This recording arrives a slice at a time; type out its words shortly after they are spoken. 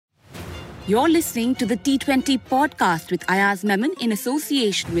You're listening to the T20 podcast with Ayaz Memon in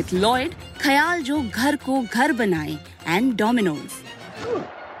association with Lloyd, Khayal Jo Ghar Ko Ghar Banaye, and Domino's.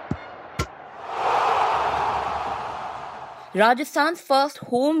 Rajasthan's first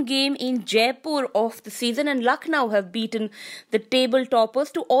home game in Jaipur of the season and Lucknow have beaten the table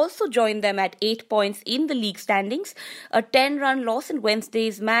toppers to also join them at 8 points in the league standings. A 10-run loss in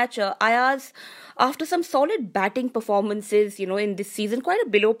Wednesday's match. Ayaz, after some solid batting performances, in this season, quite a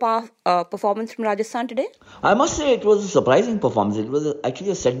below-par performance from Rajasthan today. I must say it was a surprising performance. It was actually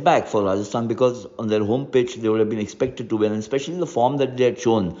a setback for Rajasthan because on their home pitch they would have been expected to win, and especially the form that they had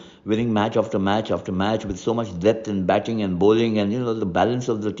shown, winning match after match after match with so much depth in batting and bowling and the balance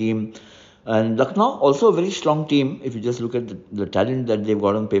of the team. And Lucknow also a very strong team if you just look at the talent that they've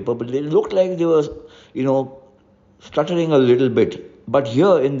got on paper, but they looked like they were stuttering a little bit. But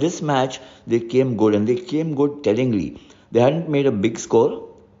here in this match they came good, and they came good tellingly. They hadn't made a big score,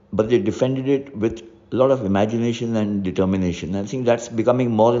 but they defended it with a lot of imagination and determination. I think that's becoming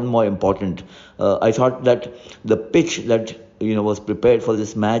more and more important. I thought that the pitch that was prepared for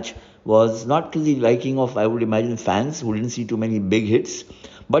this match was not to the liking of, I would imagine, fans who didn't see too many big hits,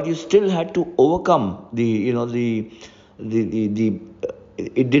 but you still had to overcome it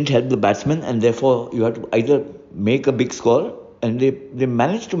didn't help the batsmen, and therefore you had to either make a big score, and they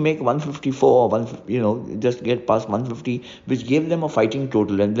managed to make 154 or just get past 150, which gave them a fighting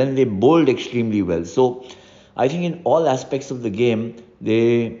total, and then they bowled extremely well. So I think in all aspects of the game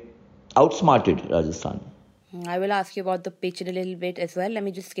they outsmarted Rajasthan. I will ask you about the pitch in a little bit as well. Let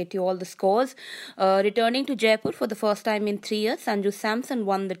me just get you all the scores. Returning to Jaipur for the first time in 3 years, Sanju Samson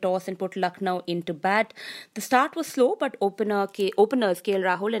won the toss and put Lucknow into bat. The start was slow, but openers KL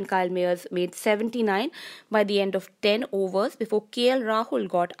Rahul and Kyle Mayers made 79 by the end of 10 overs before KL Rahul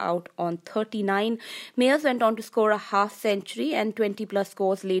got out on 39. Mayers went on to score a half century, and 20 plus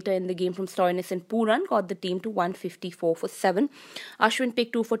scores later in the game from Stoinis and Pooran got the team to 154 for 7. Ashwin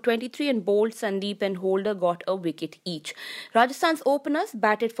picked 2 for 23 and bowled Sandeep and Holder got a wicket each. Rajasthan's openers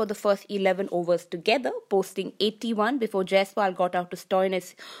batted for the first 11 overs together, posting 81 before Jaiswal got out to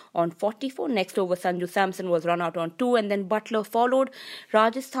Stoinis on 44. Next over, Sanju Samson was run out on 2, and then Buttler followed.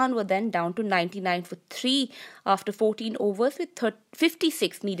 Rajasthan were then down to 99 for 3 after 14 overs with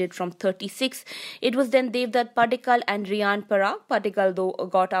 56 needed from 36. It was then Devdutt, Paddikal and Riyan Parag. Paddikal though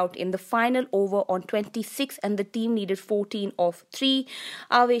got out in the final over on 26, and the team needed 14 of 3.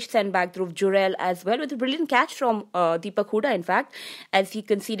 Avesh sent back Dhruv Jurel as well with a brilliant catch from Deepak Hooda, in fact, as he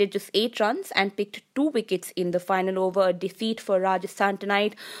conceded just 8 runs and picked 2 wickets in the final over. A defeat for Rajasthan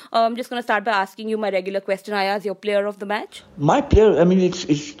tonight. I'm just going to start by asking you my regular question. Ayaz, your player of the match? My player,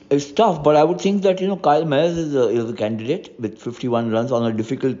 it's tough, but I would think that Kyle Mayers is a candidate with 51 runs on a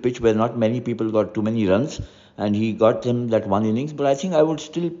difficult pitch where not many people got too many runs, and he got them that one innings. But I think I would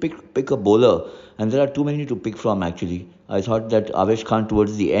still pick a bowler, and there are too many to pick from actually. I thought that Avesh Khan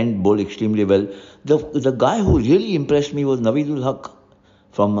towards the end bowled extremely well. The guy who really impressed me was Naveedul Haq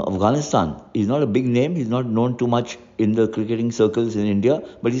from Afghanistan. He's not a big name. He's not known too much in the cricketing circles in India,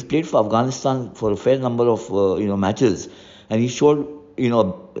 but he's played for Afghanistan for a fair number of matches, and he showed a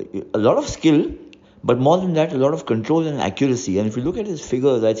lot of skill, but more than that, a lot of control and accuracy. And if you look at his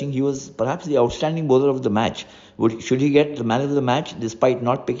figures, I think he was perhaps the outstanding bowler of the match. Should he get the man of the match despite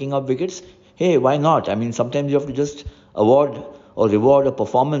not picking up wickets? Hey, why not? I mean, sometimes you have to just award or reward a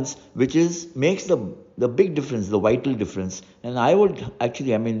performance which makes the big difference, the vital difference. And I would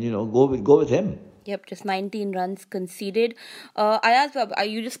actually, go with him. Yep, just 19 runs conceded. Ayaz,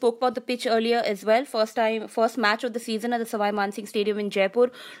 you just spoke about the pitch earlier as well. First match of the season at the Savai Mansingh Stadium in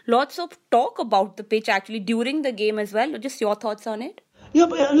Jaipur. Lots of talk about the pitch actually during the game as well. Just your thoughts on it? Yeah,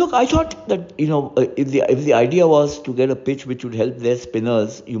 but look, I thought that if the idea was to get a pitch which would help their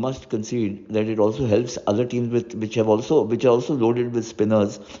spinners, you must concede that it also helps other teams which are also loaded with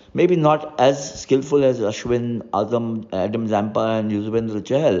spinners. Maybe not as skillful as Ashwin, Adam Zampa, and Yuzvendra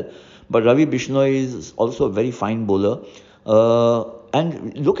Chahal, but Ravi Bishnoi is also a very fine bowler.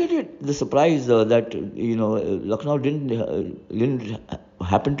 And look at it, the surprise that Lucknow didn't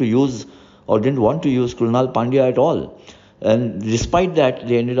happen to use or didn't want to use Krunal Pandya at all. And despite that,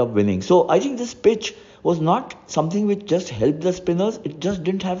 they ended up winning. So I think this pitch was not something which just helped the spinners. It just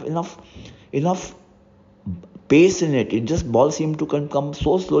didn't have enough pace in it. Ball seemed to come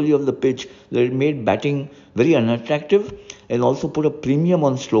so slowly off the pitch that it made batting very unattractive and also put a premium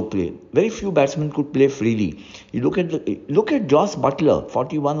on stroke play. Very few batsmen could play freely. You look at Jos Buttler,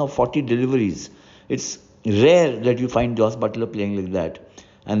 41 or 40 deliveries. It's rare that you find Jos Buttler playing like that.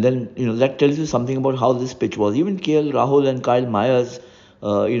 And then, that tells you something about how this pitch was. Even KL Rahul and Kyle Mayers,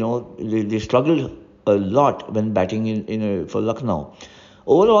 they struggled a lot when batting for Lucknow.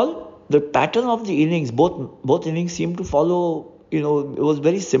 Overall, the pattern of the innings, both innings seemed to follow, it was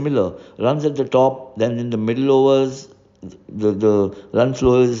very similar. Runs at the top, then in the middle overs, the run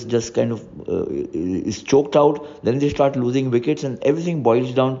flow is just kind of is choked out. Then they start losing wickets, and everything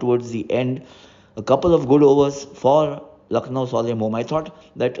boils down towards the end. A couple of good overs for Lucknow saw them home. I thought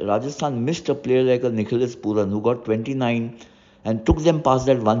that Rajasthan missed a player like a Nicolas Pooran, who got 29 and took them past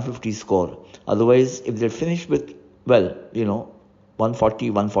that 150 score. Otherwise, if they finished with, 140,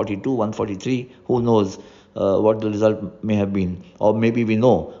 142, 143, who knows what the result may have been. Or maybe we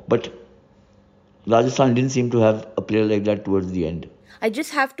know. But Rajasthan didn't seem to have a player like that towards the end. I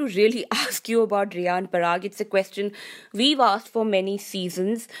just have to really ask you about Riyan Parag. It's a question we've asked for many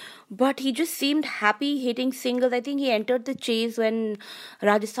seasons, but he just seemed happy hitting singles. I think he entered the chase when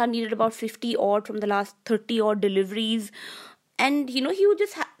Rajasthan needed about 50 odd from the last 30 odd deliveries. And, he would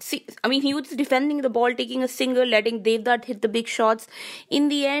just, he was defending the ball, taking a single, letting Devdutt hit the big shots. In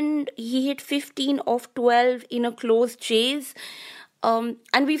the end, he hit 15 of 12 in a close chase.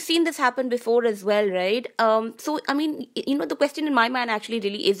 And we've seen this happen before as well, right? The question in my mind actually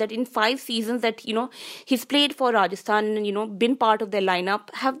really is that in 5 seasons that, he's played for Rajasthan and, been part of their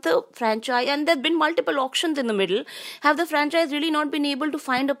lineup, have the franchise, and there have been multiple auctions in the middle, have the franchise really not been able to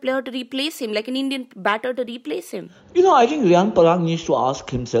find a player to replace him, like an Indian batter to replace him? I think Riyan Parag needs to ask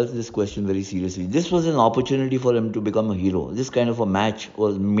himself this question very seriously. This was an opportunity for him to become a hero. This kind of a match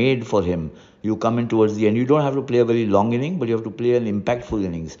was made for him. You come in towards the end. You don't have to play a very long inning, but you have to play an impactful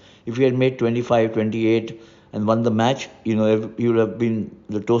innings. If he had made 25, 28 and won the match, he would have been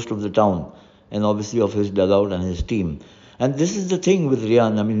the toast of the town and obviously of his dugout and his team. And this is the thing with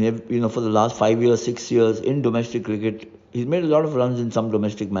Riyan. For the last 5 years, 6 years in domestic cricket, he's made a lot of runs in some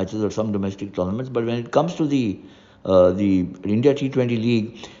domestic matches or some domestic tournaments. But when it comes to the India T20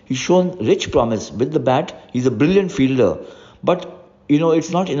 League, he's shown rich promise with the bat. He's a brilliant fielder. But it's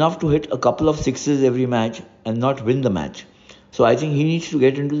not enough to hit a couple of sixes every match and not win the match. So I think he needs to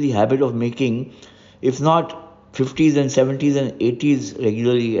get into the habit of making, if not 50s and 70s and 80s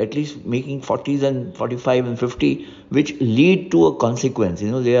regularly, at least making 40s and 45 and 50, which lead to a consequence.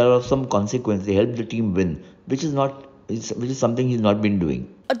 They are of some consequence. They help the team win, which is something he's not been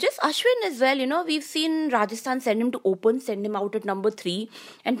doing. Just Ashwin as well, we've seen Rajasthan send him to open, send him out at number 3.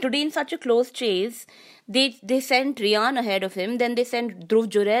 And today in such a close chase, they sent Riyan ahead of him. Then they sent Dhruv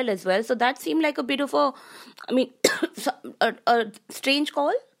Jurel as well. So that seemed like a bit of a strange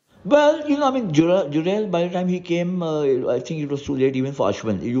call. Well, Jurel, by the time he came, I think it was too late even for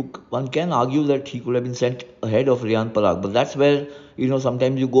Ashwin. One can argue that he could have been sent ahead of Riyan Parag, but that's where,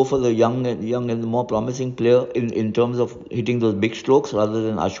 sometimes you go for the young and the more promising player in terms of hitting those big strokes rather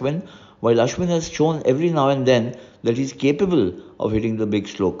than Ashwin. While Ashwin has shown every now and then that he's capable of hitting the big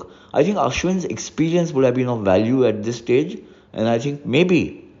stroke. I think Ashwin's experience would have been of value at this stage, and I think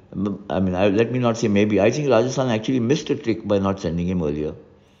maybe, let me not say maybe, I think Rajasthan actually missed a trick by not sending him earlier.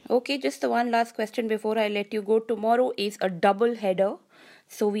 Okay, just the one last question before I let you go. Tomorrow is a double header.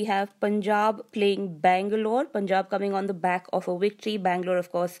 So we have Punjab playing Bangalore. Punjab coming on the back of a victory. Bangalore,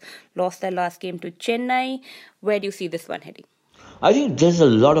 of course, lost their last game to Chennai. Where do you see this one heading? I think there's a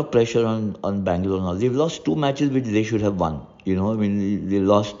lot of pressure on Bangalore now. They've lost 2 matches which they should have won. They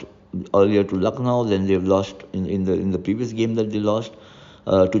lost earlier to Lucknow, then they've lost in the previous game that they lost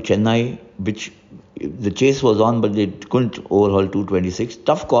to Chennai, which the chase was on, but they couldn't overhaul 226.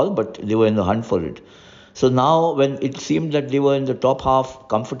 Tough call, but they were in the hunt for it. So now, when it seemed that they were in the top half,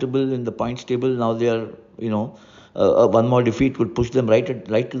 comfortable in the points table, now they are, one more defeat could push them right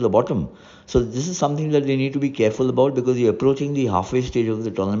to the bottom. So this is something that they need to be careful about, because you're approaching the halfway stage of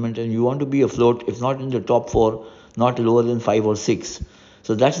the tournament and you want to be afloat, if not in the top 4, not lower than 5 or 6.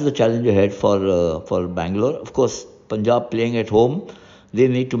 So that's the challenge ahead for Bangalore. Of course, Punjab playing at home, they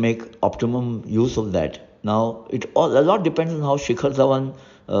need to make optimum use of that. Now, a lot depends on how Shikhar Dhawan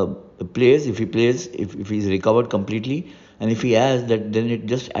plays. If he's recovered completely, and if he has, then it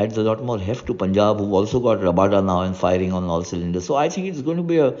just adds a lot more heft to Punjab, who've also got Rabada now and firing on all cylinders. So I think it's going to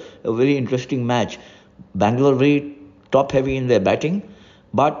be a very interesting match. Bangalore very top heavy in their batting,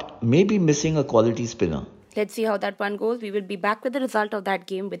 but maybe missing a quality spinner. Let's see how that one goes. We will be back with the result of that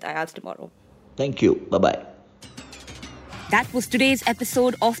game with Ayaz tomorrow. Thank you. Bye-bye. That was today's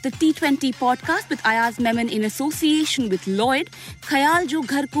episode of the T20 podcast with Ayaz Memon in association with Lloyd, Khayal Jo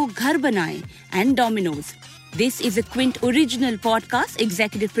Ghar Ko Ghar Banaye and Domino's. This is a Quint original podcast,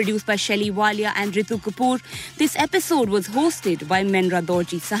 executive produced by Shelly Walia and Ritu Kapoor. This episode was hosted by Menra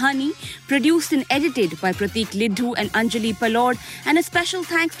Dorji Sahani, produced and edited by Pratik Lidhu and Anjali Palod, and a special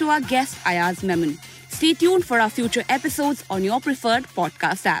thanks to our guest Ayaz Memon. Stay tuned for our future episodes on your preferred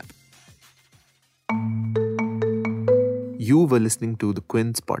podcast app. You were listening to the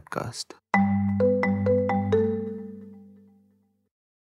Quince podcast.